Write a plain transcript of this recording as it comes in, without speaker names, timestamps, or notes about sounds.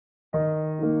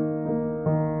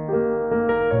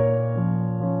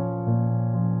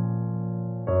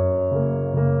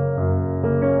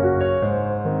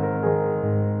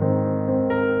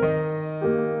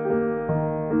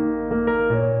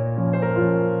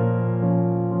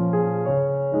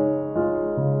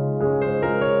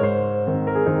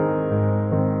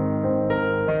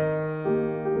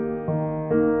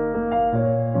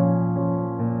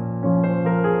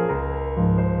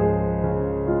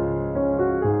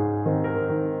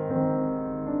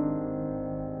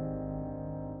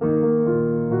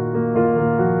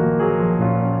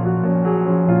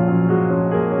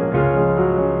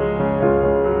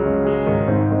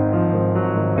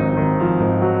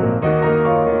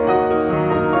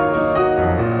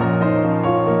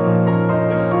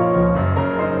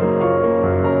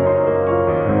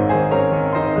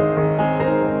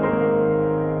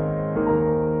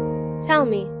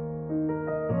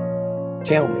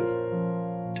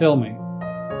Tell me.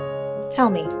 Tell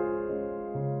me.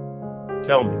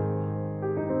 Tell me.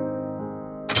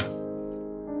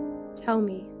 Tell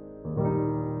me.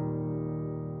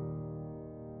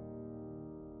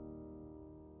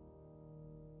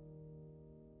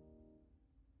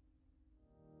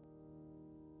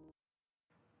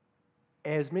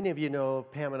 As many of you know,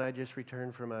 Pam and I just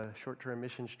returned from a short-term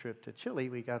missions trip to Chile.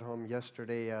 We got home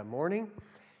yesterday morning.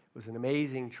 It was an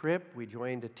amazing trip. We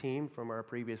joined a team from our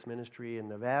previous ministry in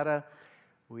Nevada.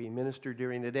 We ministered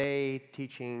during the day,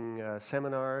 teaching a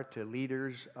seminar to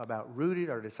leaders about Rooted,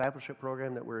 our discipleship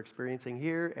program that we're experiencing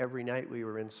here. Every night we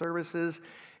were in services.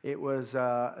 It was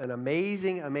an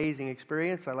amazing, amazing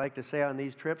experience. I like to say on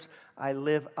these trips, I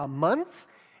live a month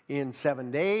in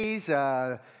 7 days, we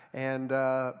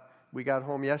got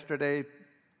home yesterday.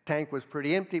 Tank was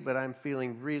pretty empty, but I'm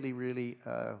feeling really, really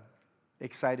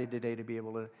excited today to be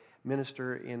able to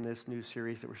minister in this new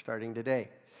series that we're starting today.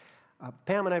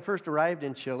 Pam and I first arrived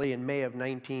in Chile in May of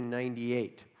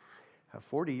 1998,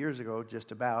 40 years ago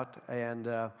just about, and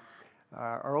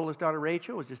our oldest daughter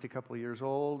Rachel was just a couple of years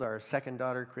old. Our second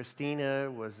daughter Christina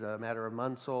was a matter of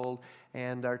months old,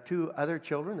 and our two other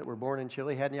children that were born in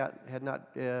Chile had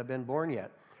not been born yet.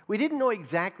 We didn't know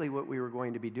exactly what we were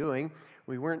going to be doing.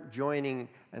 We weren't joining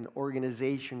an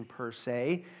organization per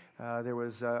se. There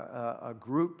was a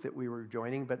group that we were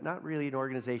joining, but not really an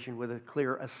organization with a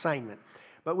clear assignment.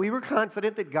 But we were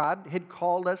confident that God had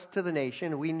called us to the nation,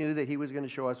 and we knew that He was going to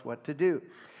show us what to do.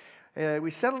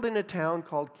 We settled in a town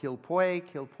called Quilpué.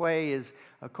 Quilpué is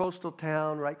a coastal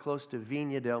town right close to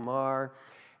Viña del Mar,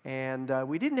 and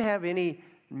we didn't have any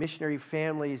missionary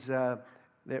families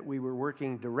that we were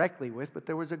working directly with, but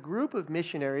there was a group of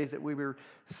missionaries that we were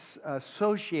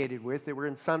associated with that were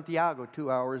in Santiago, 2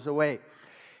 hours away.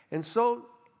 And so,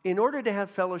 in order to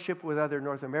have fellowship with other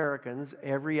North Americans,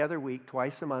 every other week,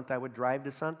 twice a month, I would drive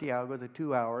to Santiago, the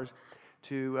 2 hours,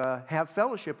 to have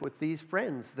fellowship with these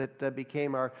friends that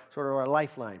became our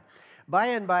lifeline. By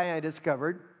and by, I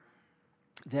discovered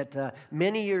that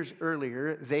many years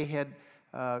earlier, they had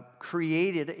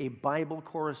created a Bible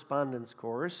correspondence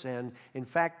course, and in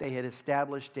fact, they had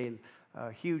established a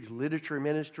huge literature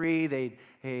ministry. They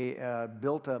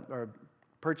built or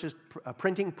purchased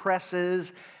printing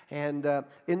presses, and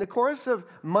in the course of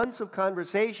months of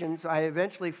conversations, I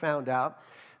eventually found out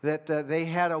that they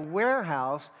had a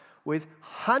warehouse with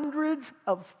hundreds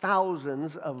of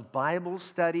thousands of Bible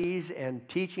studies and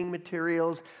teaching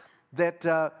materials that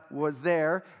was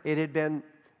there. It had been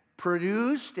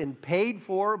produced and paid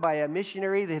for by a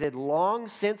missionary that had long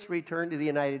since returned to the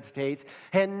United States,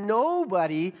 and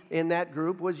nobody in that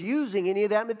group was using any of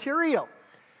that material.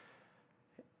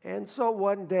 And so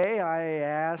one day I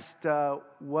asked,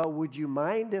 well, would you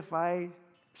mind if I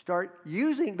start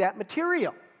using that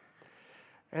material?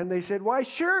 And they said, why,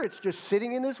 sure, it's just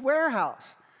sitting in this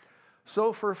warehouse.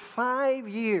 So for 5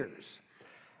 years,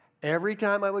 every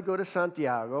time I would go to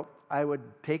Santiago, I would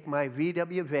take my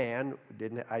VW van.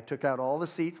 I took out all the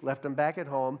seats, left them back at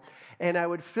home, and I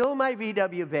would fill my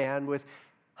VW van with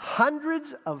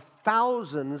hundreds of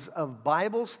thousands of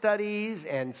Bible studies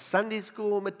and Sunday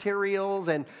school materials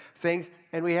and things.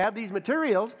 And we had these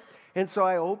materials, and so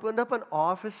I opened up an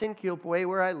office in Quilpué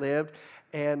where I lived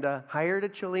and hired a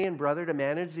Chilean brother to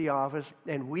manage the office,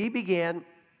 and we began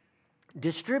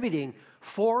distributing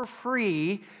for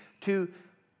free to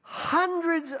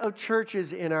hundreds of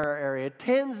churches in our area.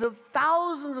 Tens of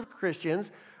thousands of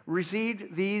Christians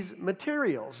received these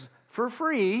materials for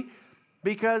free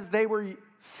because they were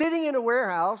sitting in a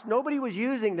warehouse. Nobody was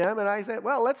using them, and I said,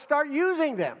 well, let's start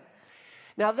using them.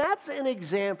 Now, that's an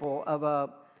example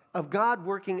of God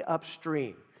working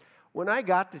upstream. When I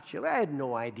got to Chile, I had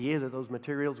no idea that those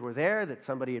materials were there, that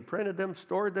somebody had printed them,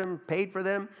 stored them, paid for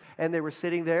them, and they were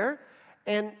sitting there.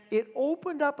 And it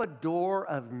opened up a door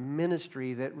of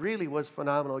ministry that really was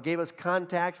phenomenal. It gave us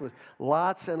contacts with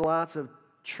lots and lots of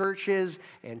churches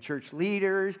and church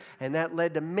leaders, and that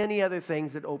led to many other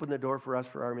things that opened the door for us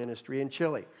for our ministry in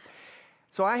Chile.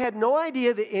 So I had no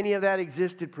idea that any of that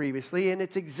existed previously, and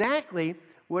it's exactly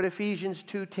what Ephesians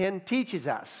 2:10 teaches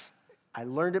us. I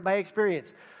learned it by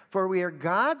experience. For we are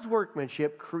God's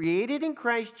workmanship, created in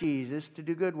Christ Jesus to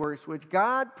do good works, which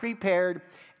God prepared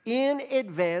in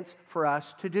advance for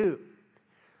us to do.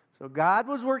 So God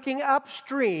was working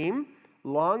upstream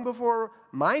long before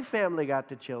my family got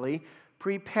to Chile,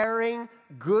 preparing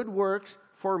good works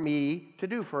for me to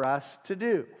do, for us to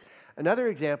do. Another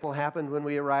example happened when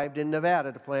we arrived in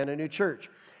Nevada to plant a new church.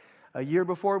 A year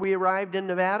before we arrived in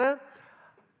Nevada,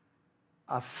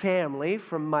 a family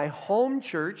from my home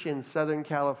church in Southern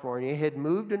California had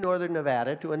moved to Northern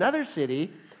Nevada to another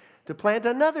city to plant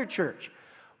another church.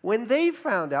 When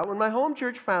my home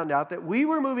church found out that we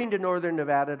were moving to Northern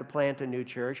Nevada to plant a new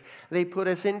church, they put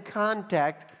us in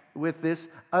contact with this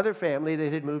other family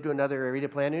that had moved to another area to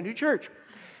plant a new church.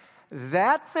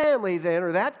 That family then,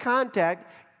 or that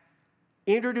contact,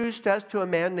 introduced us to a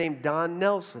man named Don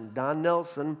Nelson. Don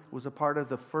Nelson was a part of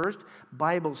the first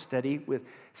Bible study with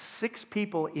 6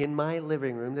 people in my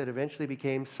living room that eventually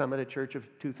became Summit, a church of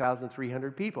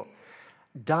 2,300 people.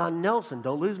 Don Nelson,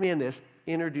 don't lose me in this,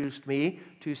 introduced me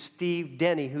to Steve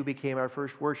Denny, who became our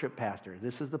first worship pastor.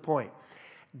 This is the point.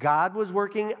 God was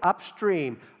working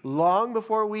upstream. Long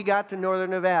before we got to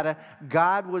Northern Nevada,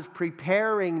 God was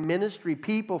preparing ministry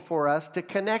people for us to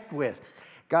connect with.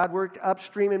 God worked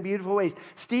upstream in beautiful ways.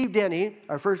 Steve Denny,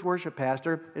 our first worship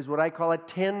pastor, is what I call a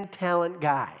 10-talent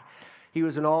guy. He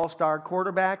was an all-star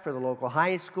quarterback for the local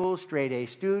high school, straight A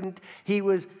student. He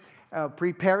was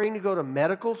preparing to go to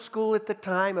medical school at the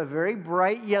time, a very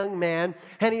bright young man.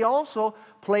 And he also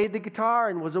played the guitar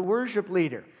and was a worship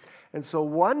leader. And so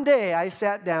one day I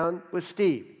sat down with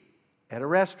Steve at a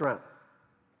restaurant.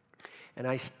 And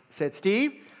I said,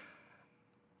 Steve,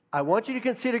 I want you to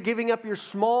consider giving up your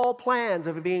small plans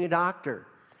of being a doctor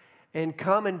and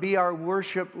come and be our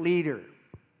worship leader.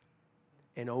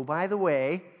 And oh, by the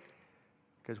way,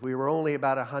 because we were only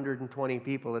about 120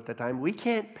 people at the time, we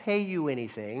can't pay you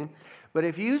anything. But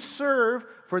if you serve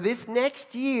for this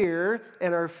next year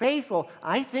and are faithful,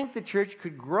 I think the church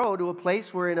could grow to a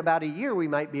place where in about a year we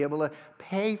might be able to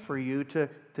pay for you to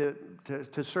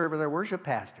serve as our worship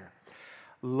pastor.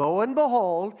 Lo and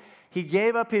behold, he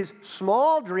gave up his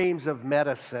small dreams of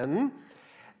medicine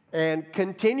and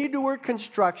continued to work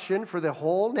construction for the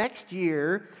whole next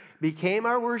year, became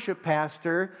our worship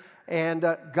pastor, and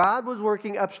God was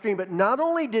working upstream. But not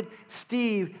only did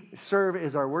Steve serve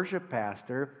as our worship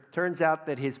pastor, turns out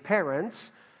that his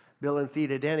parents, Bill and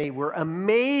Theda Denny, were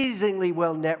amazingly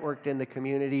well networked in the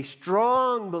community,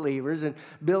 strong believers. And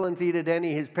Bill and Theda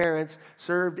Denny, his parents,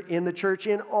 served in the church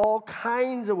in all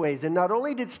kinds of ways. And not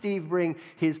only did Steve bring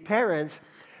his parents,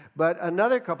 but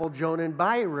another couple, Joan and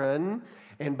Byron.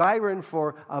 And Byron,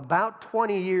 for about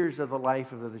 20 years of the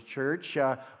life of the church,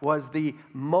 was the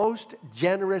most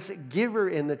generous giver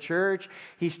in the church.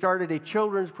 He started a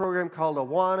children's program called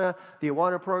Awana. The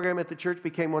Awana program at the church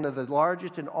became one of the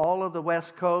largest in all of the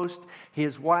West Coast.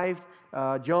 His wife,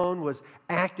 Joan, was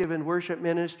active in worship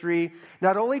ministry.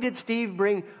 Not only did Steve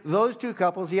bring those 2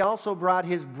 couples, he also brought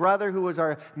his brother, who was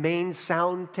our main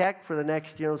sound tech for the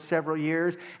next several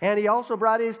years. And he also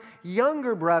brought his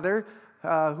younger brother,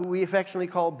 who we affectionately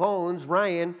call Bones,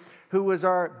 Ryan, who was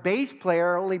our bass player,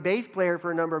 our only bass player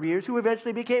for a number of years, who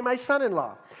eventually became my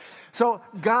son-in-law. So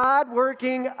God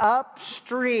working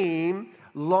upstream,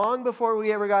 long before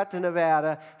we ever got to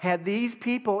Nevada, had these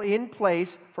people in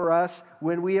place for us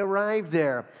when we arrived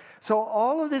there. So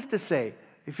all of this to say,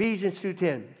 Ephesians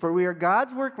 2:10, for we are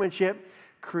God's workmanship,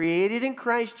 created in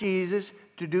Christ Jesus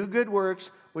to do good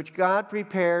works, which God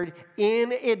prepared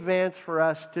in advance for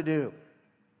us to do.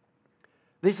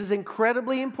 This is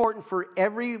incredibly important for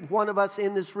every one of us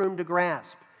in this room to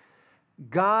grasp.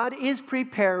 God is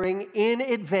preparing in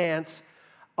advance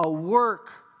a work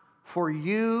for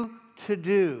you to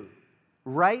do.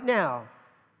 Right now,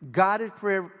 God is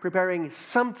preparing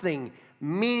something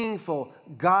meaningful,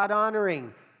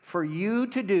 God-honoring for you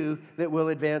to do that will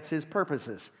advance His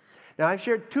purposes. Now, I've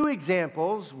shared 2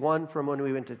 examples, one from when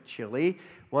we went to Chile,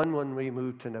 one when we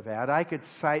moved to Nevada. I could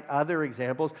cite other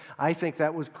examples. I think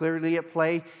that was clearly at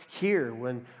play here.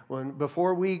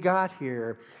 Before we got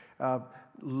here,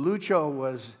 Lucho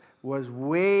was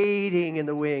waiting in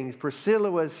the wings.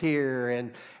 Priscilla was here,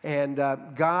 and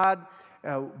God,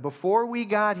 before we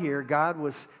got here, God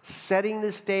was setting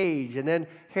the stage, and then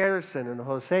Harrison and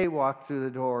Jose walked through the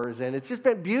doors, and it's just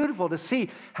been beautiful to see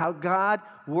how God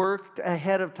worked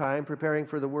ahead of time, preparing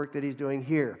for the work that He's doing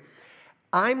here.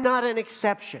 I'm not an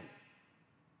exception.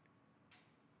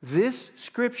 This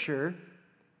scripture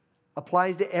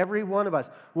applies to every one of us.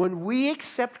 When we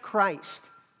accept Christ,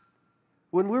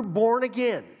 when we're born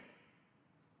again,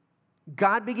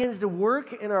 God begins to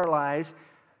work in our lives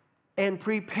and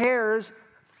prepares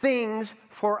things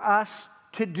for us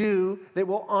to do that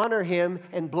will honor Him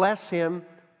and bless Him.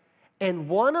 And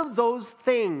one of those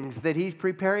things that He's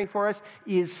preparing for us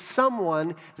is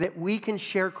someone that we can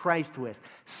share Christ with.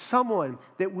 Someone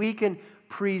that we can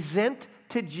present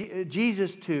to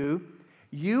Jesus to.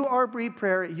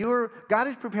 God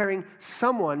is preparing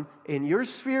someone in your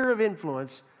sphere of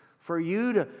influence for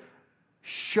you to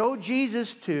show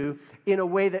Jesus to in a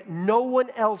way that no one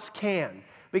else can.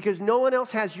 Because no one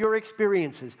else has your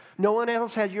experiences. No one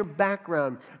else has your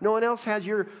background. No one else has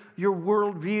your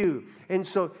worldview. And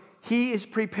so he is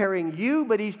preparing you,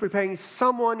 but he's preparing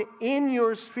someone in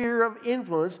your sphere of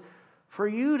influence for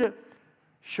you to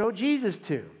show Jesus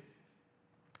to.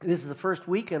 This is the first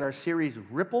week in our series,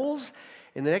 Ripples.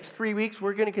 In the next 3 weeks,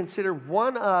 we're going to consider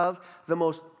one of the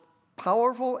most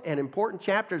powerful and important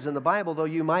chapters in the Bible, though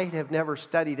you might have never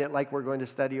studied it like we're going to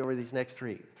study over these next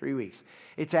three weeks.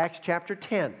 It's Acts chapter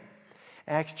 10.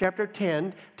 Acts chapter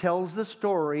 10 tells the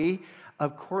story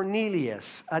of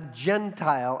Cornelius, a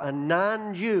Gentile, a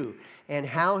non-Jew, and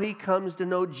how he comes to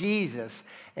know Jesus.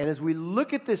 And as we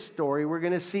look at this story, we're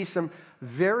going to see some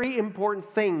very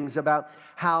important things about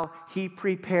how he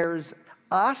prepares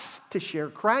us to share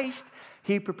Christ.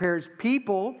 He prepares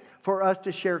people for us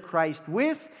to share Christ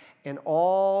with, and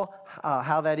all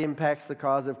how that impacts the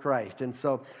cause of Christ. And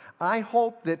so I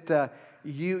hope that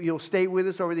you'll stay with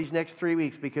us over these next 3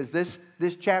 weeks, because this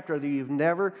chapter, that you've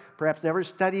perhaps never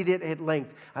studied it at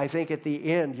length, I think at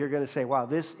the end you're going to say, wow,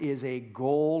 this is a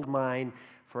gold mine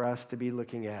for us to be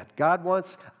looking at. God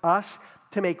wants us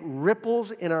to make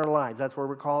ripples in our lives. That's what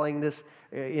we're calling this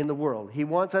in the world. He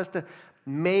wants us to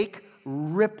make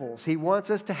ripples. He wants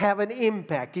us to have an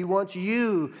impact. He wants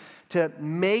you to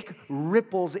make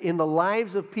ripples in the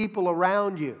lives of people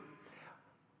around you.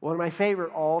 One of my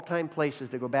favorite all-time places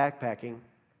to go backpacking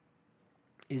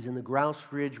is in the Grouse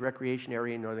Ridge Recreation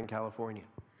Area in Northern California.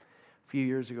 A few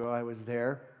years ago, I was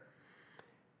there,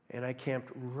 and I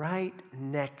camped right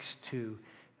next to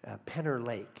Penner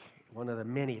Lake, one of the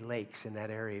many lakes in that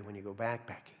area when you go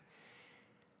backpacking.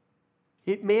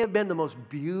 It may have been the most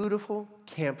beautiful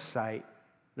campsite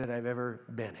that I've ever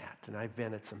been at, and I've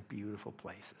been at some beautiful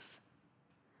places.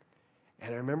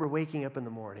 And I remember waking up in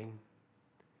the morning,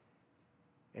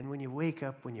 and when you wake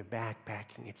up when you're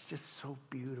backpacking, it's just so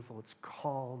beautiful. It's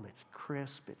calm, it's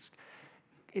crisp,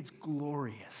 it's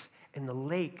glorious. And the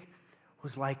lake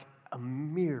was like a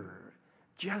mirror,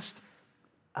 just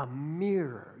a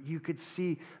mirror. You could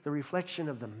see the reflection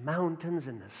of the mountains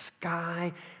and the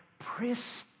sky,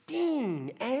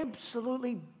 pristine,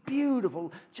 absolutely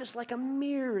beautiful, just like a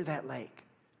mirror, that lake.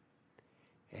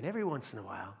 And every once in a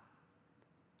while,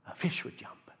 a fish would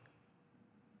jump.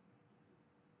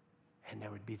 And there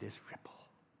would be this ripple.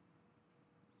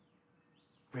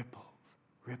 Ripples,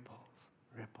 ripples,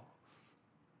 ripples.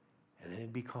 And then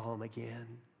it'd be calm again.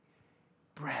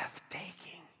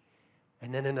 Breathtaking.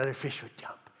 And then another fish would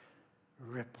jump.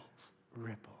 Ripples,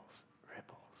 ripples,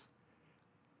 ripples.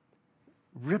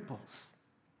 Ripples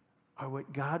are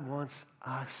what God wants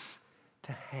us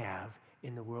to have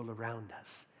in the world around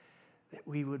us. That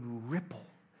we would ripple.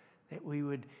 That we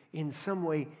would in some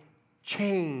way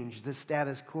change the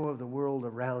status quo of the world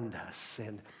around us.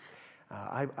 And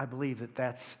I believe that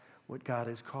that's what God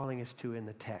is calling us to in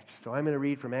the text. So I'm going to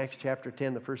read from Acts chapter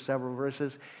 10, the first several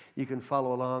verses. You can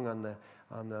follow along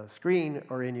on the screen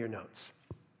or in your notes.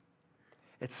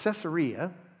 At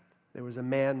Caesarea, there was a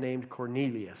man named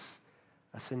Cornelius,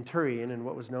 a centurion in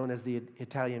what was known as the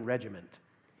Italian regiment.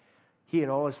 He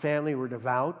and all his family were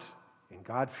devout and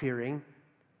God-fearing.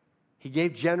 He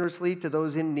gave generously to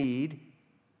those in need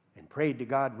and prayed to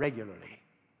God regularly.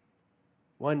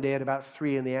 One day at about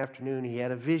 3 p.m, he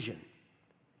had a vision.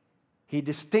 He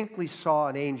distinctly saw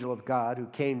an angel of God who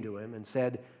came to him and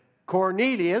said,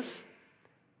 "Cornelius."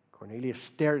 Cornelius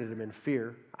stared at him in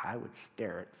fear. I would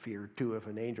stare at fear too if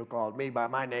an angel called me by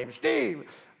my name,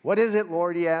 "Steve." "What is it,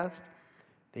 Lord?" he asked.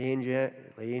 The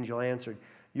angel answered,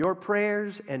 "Your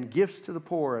prayers and gifts to the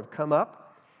poor have come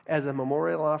up as a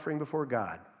memorial offering before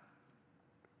God.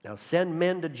 Now send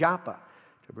men to Joppa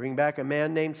to bring back a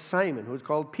man named Simon, who is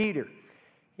called Peter.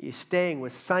 He is staying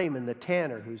with Simon the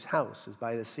tanner, whose house is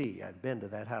by the sea." I've been to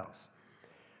that house.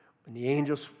 When the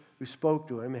angels who spoke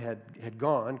to him had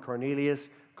gone, Cornelius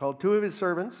called 2 of his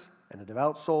servants and a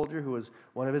devout soldier who was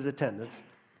one of his attendants.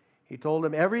 He told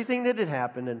them everything that had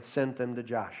happened and sent them to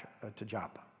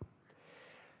Joppa.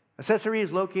 Caesarea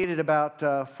is located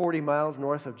about 40 miles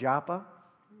north of Joppa.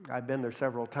 I've been there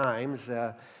several times.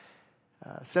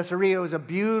 Caesarea was a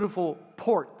beautiful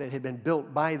port that had been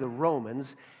built by the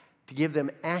Romans to give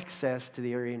them access to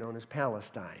the area known as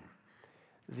Palestine.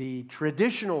 The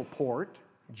traditional port,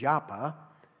 Joppa,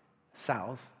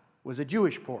 south, was a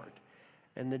Jewish port,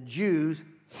 and the Jews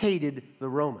hated the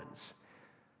Romans.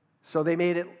 So they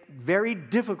made it very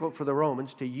difficult for the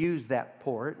Romans to use that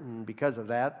port, and because of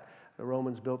that, the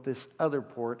Romans built this other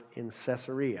port in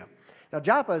Caesarea. Now,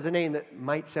 Joppa is a name that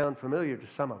might sound familiar to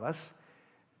some of us.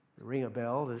 Ring a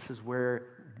bell. This is where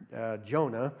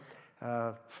Jonah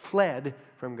fled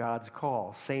from God's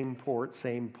call. Same port,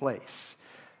 same place.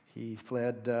 He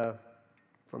fled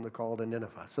from the call to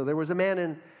Nineveh. So there was a man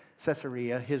in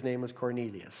Caesarea. His name was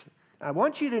Cornelius. I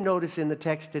want you to notice in the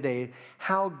text today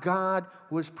how God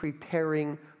was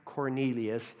preparing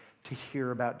Cornelius to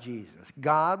hear about Jesus.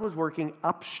 God was working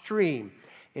upstream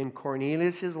in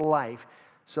Cornelius' life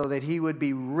so that he would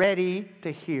be ready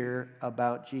to hear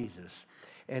about Jesus.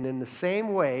 And in the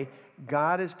same way,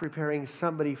 God is preparing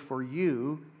somebody for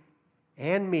you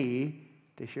and me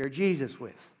to share Jesus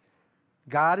with.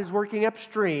 God is working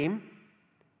upstream.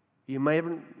 You may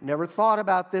have never thought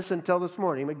about this until this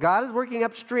morning, but God is working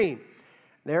upstream.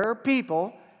 There are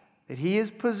people that He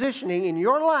is positioning in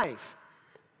your life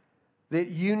that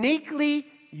uniquely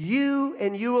you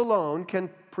and you alone can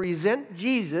present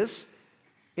Jesus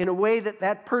in a way that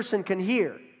that person can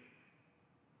hear.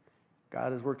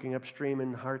 God is working upstream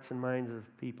in hearts and minds of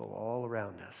people all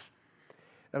around us.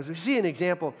 As we see an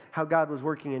example how God was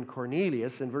working in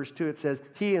Cornelius, in verse 2 it says,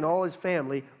 he and all his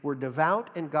family were devout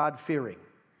and God-fearing.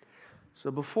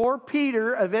 So before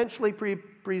Peter eventually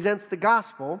presents the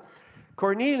gospel,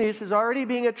 Cornelius is already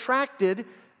being attracted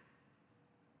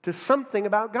to something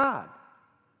about God.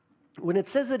 When it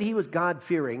says that he was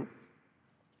God-fearing,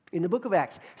 in the book of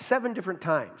Acts, 7 different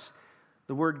times,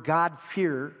 the word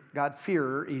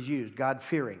God-fearer is used,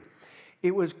 God-fearing.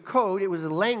 It was code, it was a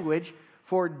language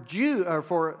for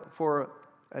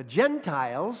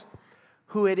Gentiles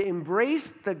who had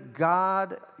embraced the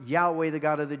God, Yahweh, the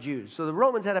God of the Jews. So the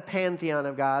Romans had a pantheon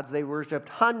of gods. They worshipped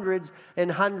hundreds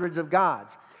and hundreds of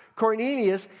gods.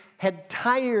 Cornelius had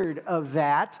tired of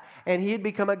that, and he had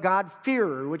become a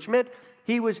God-fearer, which meant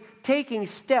he was taking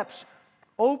steps,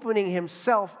 opening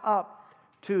himself up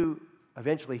to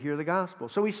eventually hear the gospel.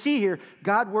 So we see here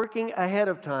God working ahead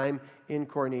of time in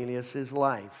Cornelius'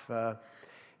 life.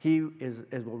 He is,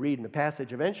 as we'll read in the passage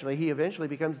he eventually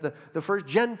becomes the first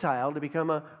Gentile to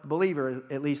become a believer,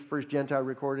 at least first Gentile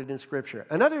recorded in Scripture.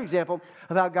 Another example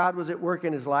of how God was at work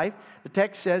in his life, the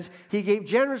text says he gave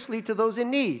generously to those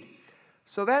in need.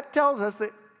 So that tells us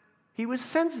that he was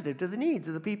sensitive to the needs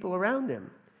of the people around him.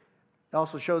 It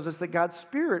also shows us that God's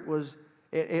Spirit was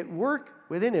at work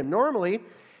within him. Normally,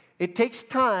 it takes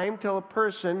time till a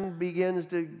person begins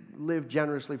to live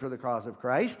generously for the cause of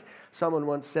Christ. Someone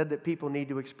once said that people need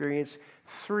to experience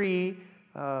 3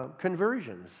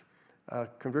 conversions. A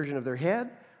conversion of their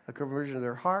head, a conversion of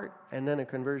their heart, and then a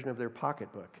conversion of their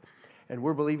pocketbook. And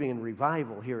we're believing in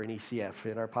revival here in ECF,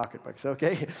 in our pocketbooks,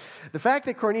 okay? The fact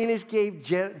that Cornelius gave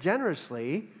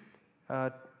generously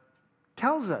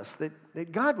tells us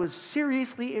that God was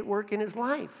seriously at work in his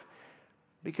life,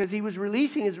 because he was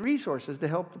releasing his resources to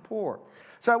help the poor.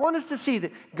 So I want us to see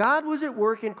that God was at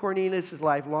work in Cornelius'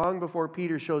 life long before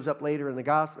Peter shows up later in the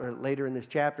gospel, or later in this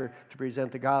chapter to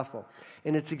present the gospel.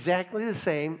 And it's exactly the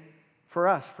same for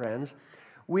us, friends.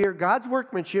 We are God's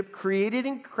workmanship, created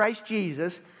in Christ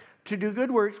Jesus to do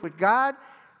good works, which God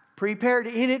prepared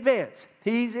in advance.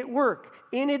 He's at work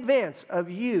in advance of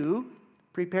you,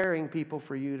 preparing people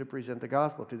for you to present the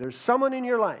gospel to. There's someone in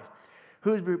your life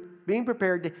who's being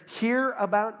prepared to hear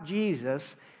about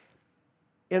Jesus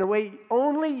in a way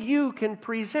only you can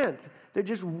present. They're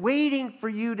just waiting for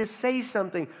you to say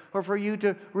something, or for you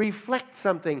to reflect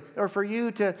something, or for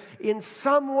you to, in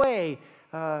some way,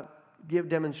 give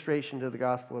demonstration to the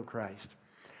gospel of Christ.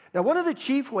 Now, one of the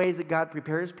chief ways that God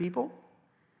prepares people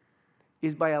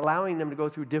is by allowing them to go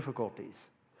through difficulties.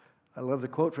 I love the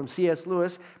quote from C.S.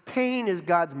 Lewis, "Pain is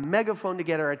God's megaphone to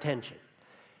get our attention."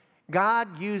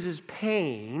 God uses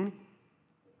pain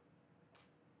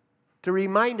to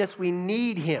remind us we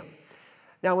need Him.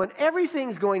 Now, when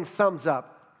everything's going thumbs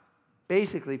up,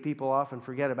 basically people often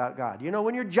forget about God. You know,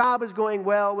 when your job is going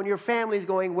well, when your family is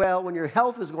going well, when your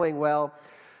health is going well,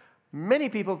 many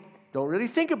people don't really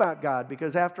think about God,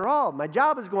 because after all, my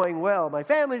job is going well, my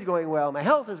family is going well, my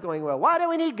health is going well. Why do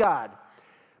we need God?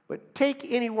 But take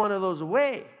any one of those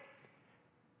away,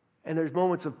 and there's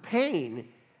moments of pain,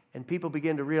 and people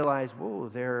begin to realize, whoa,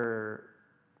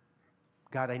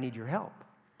 God, I need your help.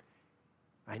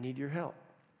 I need your help.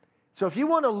 So if you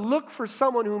want to look for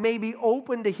someone who may be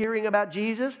open to hearing about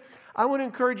Jesus, I want to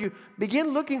encourage you,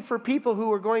 begin looking for people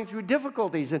who are going through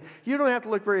difficulties. And you don't have to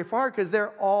look very far, because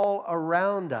they're all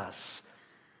around us.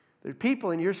 There's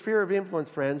people in your sphere of influence,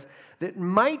 friends, that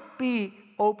might be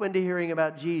open to hearing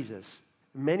about Jesus.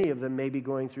 Many of them may be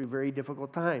going through very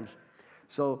difficult times.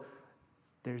 So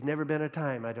there's never been a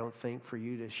time, I don't think, for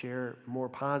you to share more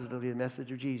positively the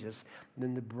message of Jesus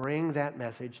than to bring that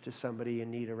message to somebody in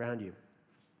need around you.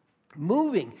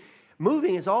 Moving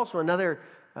is also another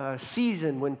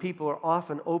season when people are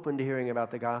often open to hearing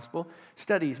about the gospel.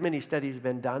 Many studies have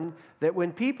been done that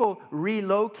when people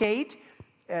relocate,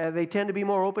 they tend to be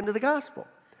more open to the gospel.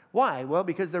 Why? Well,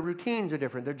 because their routines are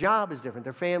different, their job is different,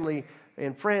 their family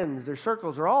and friends, their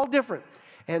circles are all different.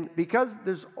 And because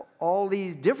there's all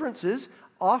these differences,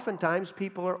 oftentimes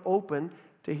people are open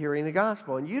to hearing the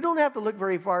gospel. And you don't have to look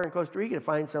very far in Costa Rica to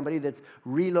find somebody that's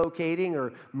relocating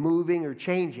or moving or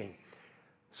changing.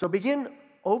 So begin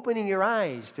opening your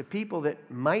eyes to people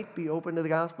that might be open to the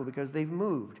gospel because they've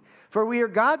moved. For we are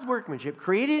God's workmanship,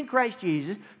 created in Christ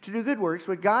Jesus to do good works,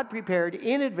 which God prepared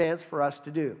in advance for us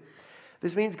to do.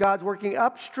 This means God's working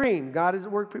upstream. God is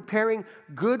at work preparing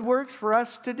good works for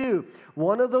us to do.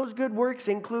 One of those good works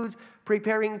includes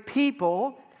preparing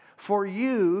people for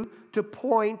you to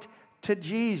point to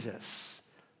Jesus.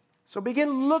 So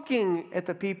begin looking at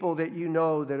the people that you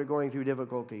know that are going through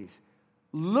difficulties.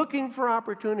 Looking for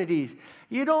opportunities.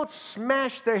 You don't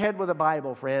smash their head with a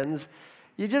Bible, friends.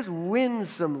 You just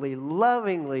winsomely,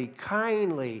 lovingly,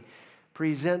 kindly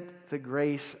present the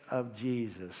grace of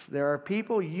Jesus. There are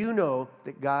people you know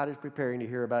that God is preparing to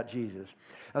hear about Jesus.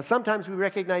 Now, sometimes we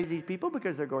recognize these people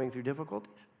because they're going through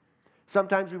difficulties.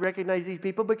 Sometimes we recognize these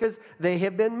people because they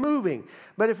have been moving.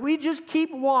 But if we just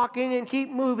keep walking and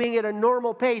keep moving at a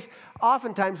normal pace,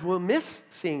 oftentimes we'll miss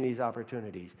seeing these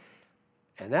opportunities.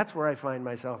 And that's where I find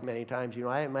myself many times. You know,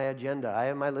 I have my agenda. I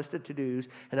have my list of to-dos,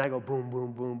 and I go boom,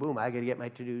 boom, boom, boom. I got to get my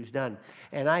to-dos done.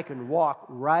 And I can walk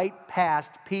right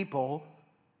past people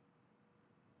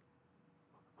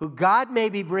who God may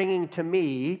be bringing to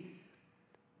me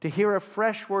to hear a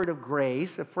fresh word of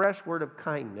grace, a fresh word of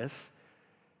kindness.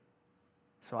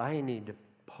 So I need to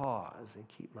pause and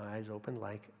keep my eyes open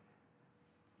like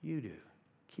you do.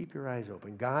 Keep your eyes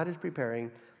open. God is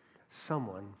preparing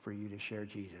someone for you to share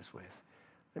Jesus with.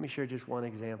 Let me share just one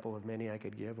example of many I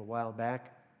could give. A while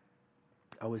back,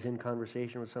 I was in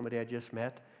conversation with somebody I just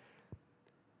met,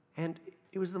 and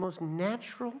it was the most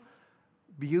natural,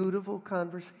 beautiful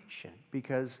conversation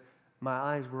because my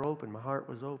eyes were open, my heart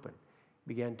was open.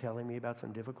 He began telling me about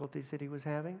some difficulties that he was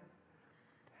having,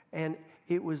 and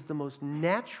it was the most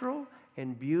natural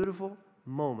and beautiful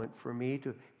moment for me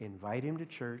to invite him to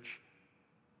church,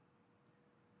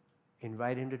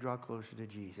 invite him to draw closer to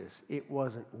Jesus. It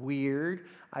wasn't weird.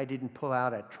 I didn't pull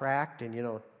out a tract and,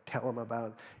 tell him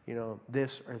about,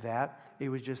 this or that. It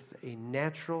was just a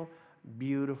natural,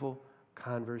 beautiful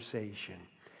conversation.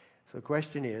 So the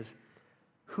question is,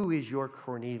 who is your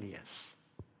Cornelius?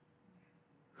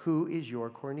 Who is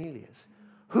your Cornelius?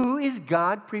 Who is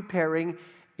God preparing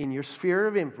in your sphere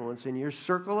of influence, in your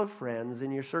circle of friends,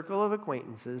 in your circle of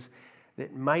acquaintances,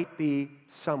 that might be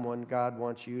someone God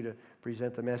wants you to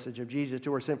present the message of Jesus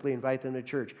to, or simply invite them to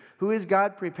church? Who is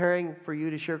God preparing for you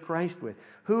to share Christ with?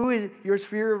 Who is your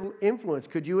sphere of influence?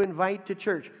 Could you invite to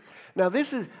church? Now,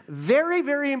 this is very,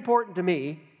 very important to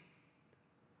me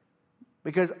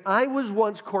because I was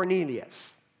once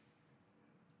Cornelius.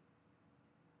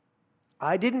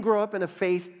 I didn't grow up in a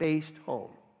faith-based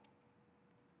home.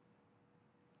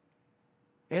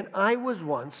 And I was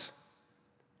once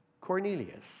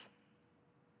Cornelius.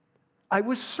 I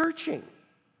was searching,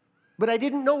 but I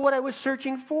didn't know what I was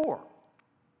searching for.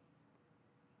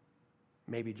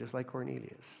 Maybe just like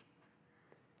Cornelius.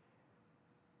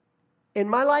 And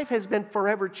my life has been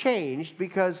forever changed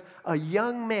because a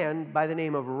young man by the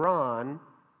name of Ron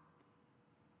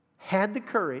had the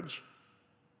courage,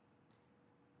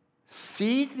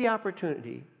 seized the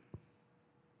opportunity,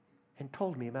 and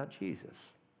told me about Jesus.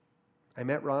 I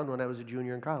met Ron when I was a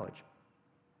junior in college.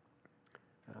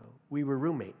 We were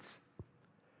roommates.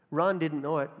 Ron didn't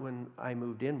know it when I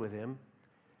moved in with him,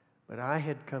 but I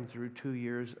had come through 2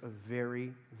 years of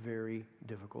very, very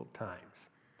difficult times.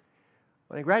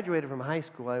 When I graduated from high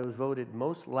school, I was voted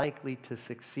most likely to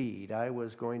succeed. I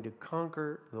was going to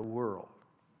conquer the world.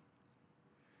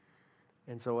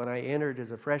 And so when I entered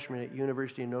as a freshman at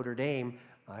University of Notre Dame,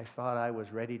 I thought I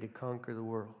was ready to conquer the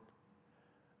world.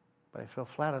 But I fell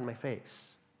flat on my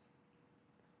face.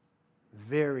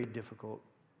 Very difficult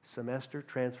semester,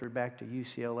 transferred back to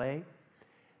UCLA,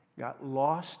 got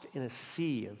lost in a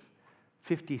sea of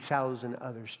 50,000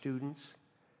 other students,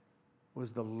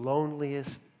 was the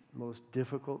loneliest, most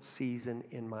difficult season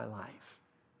in my life.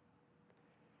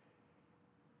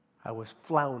 I was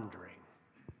floundering.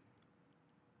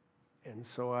 And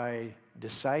so I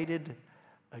decided,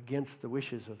 against the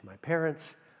wishes of my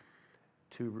parents,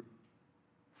 to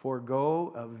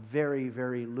forego a very,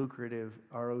 very lucrative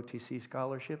ROTC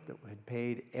scholarship that had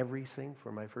paid everything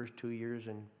for my first 2 years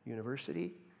in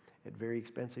university at very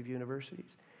expensive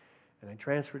universities. And I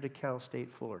transferred to Cal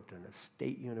State Fullerton, a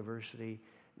state university,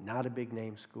 not a big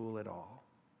name school at all.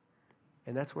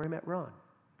 And that's where I met Ron.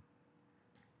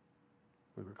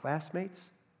 We were classmates,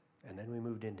 and then we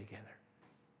moved in together.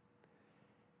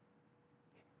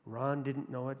 Ron didn't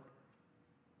know it.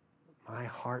 My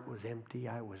heart was empty.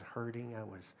 I was hurting.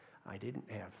 I didn't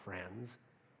have friends.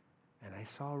 And I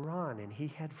saw Ron, and he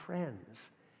had friends.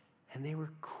 And they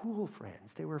were cool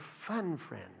friends. They were fun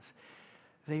friends.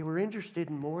 They were interested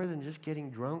in more than just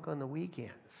getting drunk on the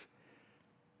weekends.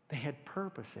 They had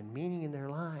purpose and meaning in their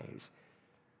lives.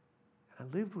 I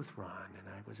lived with Ron, and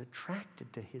I was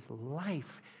attracted to his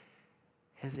life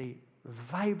as a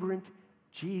vibrant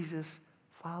Jesus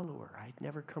follower. I'd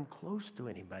never come close to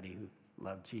anybody who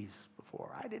loved Jesus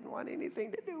before. I didn't want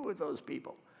anything to do with those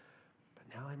people. But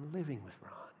now I'm living with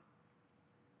Ron.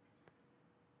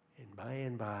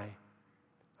 And by,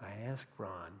 I asked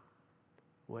Ron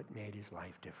what made his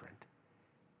life different.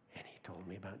 And he told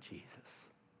me about Jesus.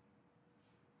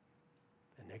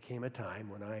 And there came a time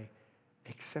when I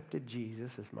accepted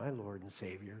Jesus as my Lord and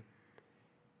Savior.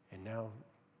 And now,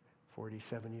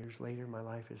 47 years later, my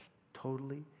life is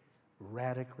totally,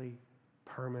 radically,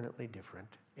 permanently different.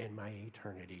 And my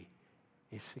eternity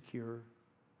is secure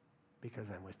because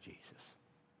I'm with Jesus.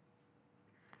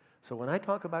 So when I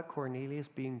talk about Cornelius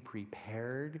being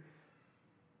prepared,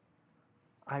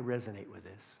 I resonate with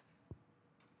this.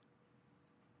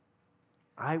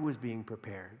 I was being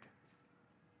prepared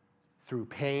through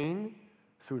pain,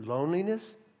 through loneliness,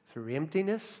 through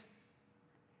emptiness.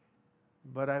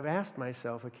 But I've asked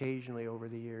myself occasionally over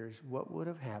the years, what would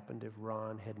have happened if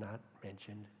Ron had not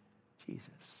mentioned Jesus?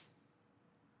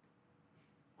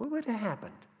 What would have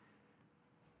happened?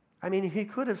 I mean, he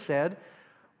could have said,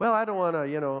 well, I don't want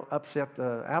to, upset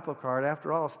the apple cart.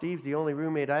 After all, Steve's the only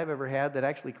roommate I've ever had that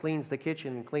actually cleans the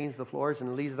kitchen and cleans the floors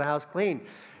and leaves the house clean.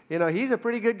 He's a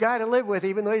pretty good guy to live with,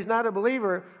 even though he's not a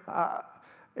believer.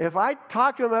 If I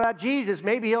talk to him about Jesus,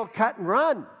 maybe he'll cut and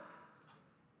run.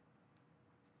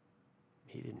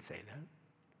 He didn't say that.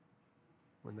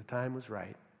 When the time was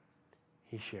right,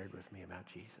 he shared with me about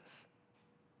Jesus.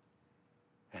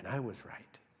 And I was right.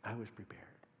 I was prepared.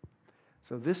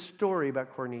 So this story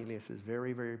about Cornelius is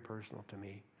very, very personal to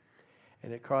me.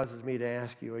 And it causes me to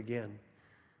ask you again,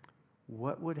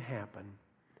 what would happen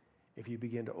if you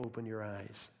begin to open your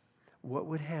eyes? What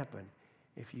would happen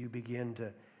if you begin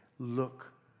to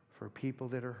look for people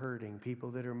that are hurting,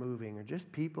 people that are moving, or just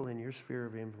people in your sphere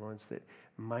of influence that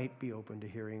might be open to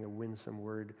hearing a winsome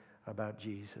word about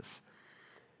Jesus?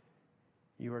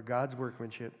 You are God's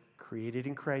workmanship, created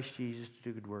in Christ Jesus to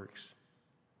do good works,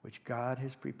 which God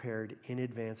has prepared in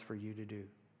advance for you to do.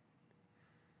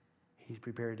 He's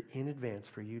prepared in advance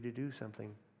for you to do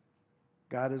something.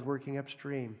 God is working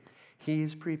upstream.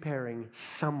 He's preparing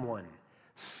someone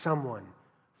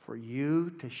for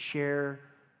you to share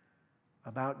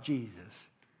about Jesus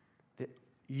that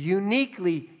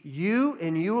uniquely you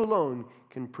and you alone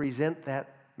can present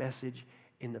that message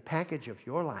in the package of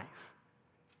your life,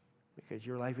 because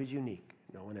your life is unique.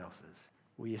 No one else's.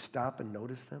 Will you stop and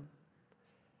notice them?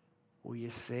 Will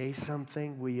you say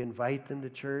something? Will you invite them to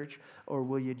church? Or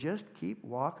will you just keep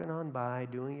walking on by,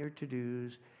 doing your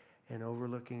to-dos, and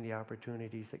overlooking the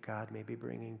opportunities that God may be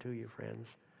bringing to you, friends?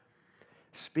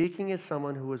 Speaking as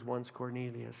someone who was once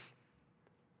Cornelius,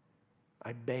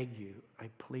 I beg you, I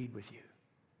plead with you,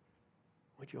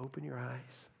 would you open your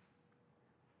eyes?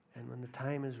 And when the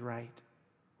time is right,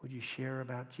 would you share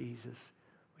about Jesus?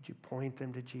 Would you point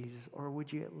them to Jesus? Or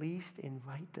would you at least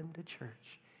invite them to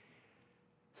church?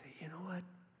 Say, you know what?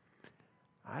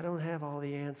 I don't have all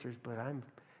the answers, but I'm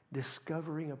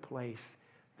discovering a place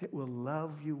that will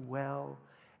love you well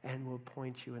and will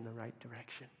point you in the right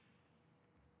direction.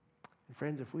 And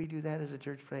friends, if we do that as a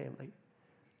church family,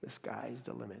 the sky's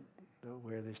the limit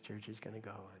where this church is going to go,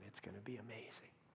 and it's going to be amazing.